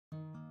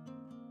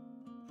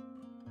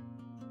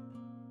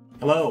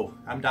Hello,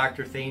 I'm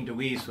Dr. Thane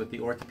DeWeese with the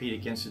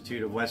Orthopaedic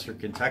Institute of Western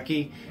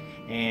Kentucky,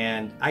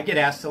 and I get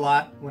asked a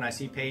lot when I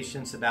see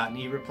patients about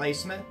knee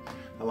replacement.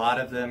 A lot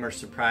of them are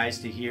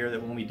surprised to hear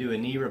that when we do a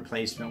knee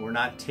replacement, we're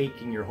not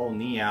taking your whole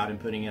knee out and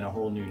putting in a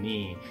whole new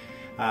knee.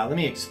 Let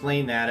me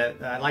explain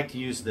that. I like to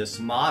use this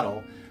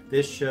model.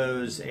 This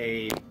shows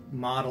a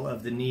model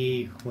of the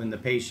knee when the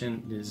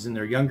patient is in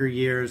their younger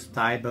years,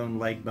 thigh bone,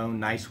 leg bone,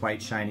 nice white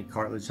shiny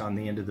cartilage on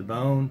the end of the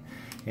bone.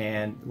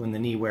 And when the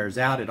knee wears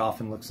out, it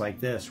often looks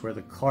like this, where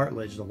the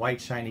cartilage, the white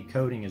shiny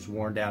coating, is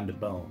worn down to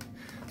bone.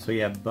 So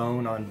you have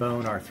bone on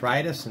bone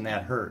arthritis, and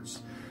that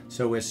hurts.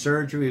 So with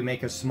surgery, we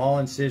make a small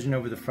incision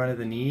over the front of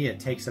the knee.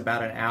 It takes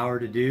about an hour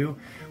to do.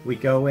 We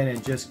go in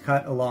and just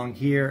cut along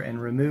here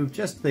and remove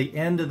just the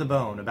end of the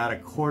bone, about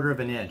 1/4 of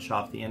an inch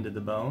off the end of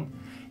the bone.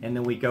 And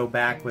then we go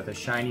back with a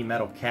shiny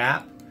metal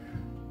cap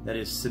that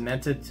is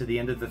cemented to the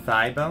end of the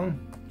thigh bone,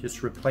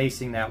 just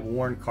replacing that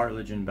worn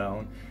cartilage and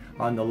bone.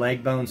 On the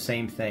leg bone,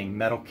 same thing,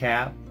 metal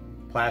cap,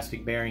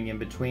 plastic bearing in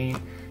between.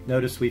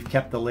 Notice we've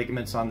kept the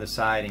ligaments on the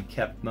side and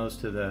kept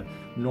most of the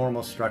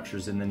normal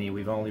structures in the knee.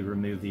 We've only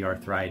removed the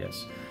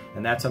arthritis.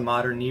 And that's a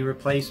modern knee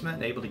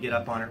replacement, able to get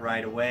up on it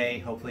right away,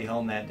 hopefully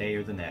home that day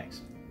or the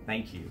next.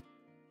 Thank you.